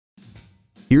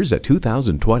Here's a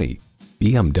 2020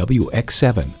 BMW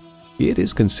X7. It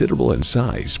is considerable in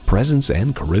size, presence,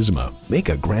 and charisma. Make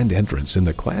a grand entrance in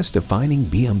the class-defining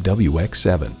BMW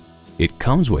X7. It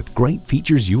comes with great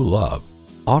features you love.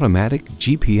 Automatic,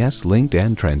 GPS-linked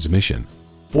and transmission,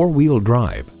 4-wheel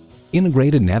drive,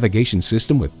 integrated navigation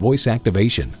system with voice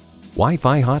activation,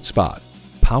 Wi-Fi hotspot,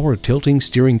 power tilting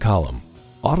steering column,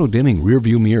 auto-dimming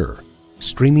rearview mirror,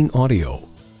 streaming audio,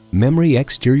 memory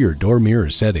exterior door mirror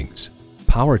settings,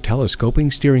 power telescoping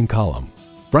steering column,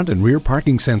 front and rear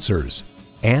parking sensors,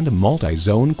 and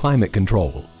multi-zone climate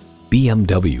control.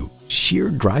 BMW, sheer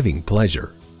driving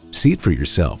pleasure. See it for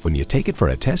yourself when you take it for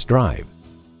a test drive.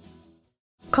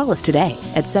 Call us today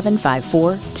at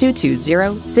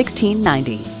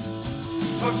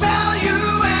 754-220-1690.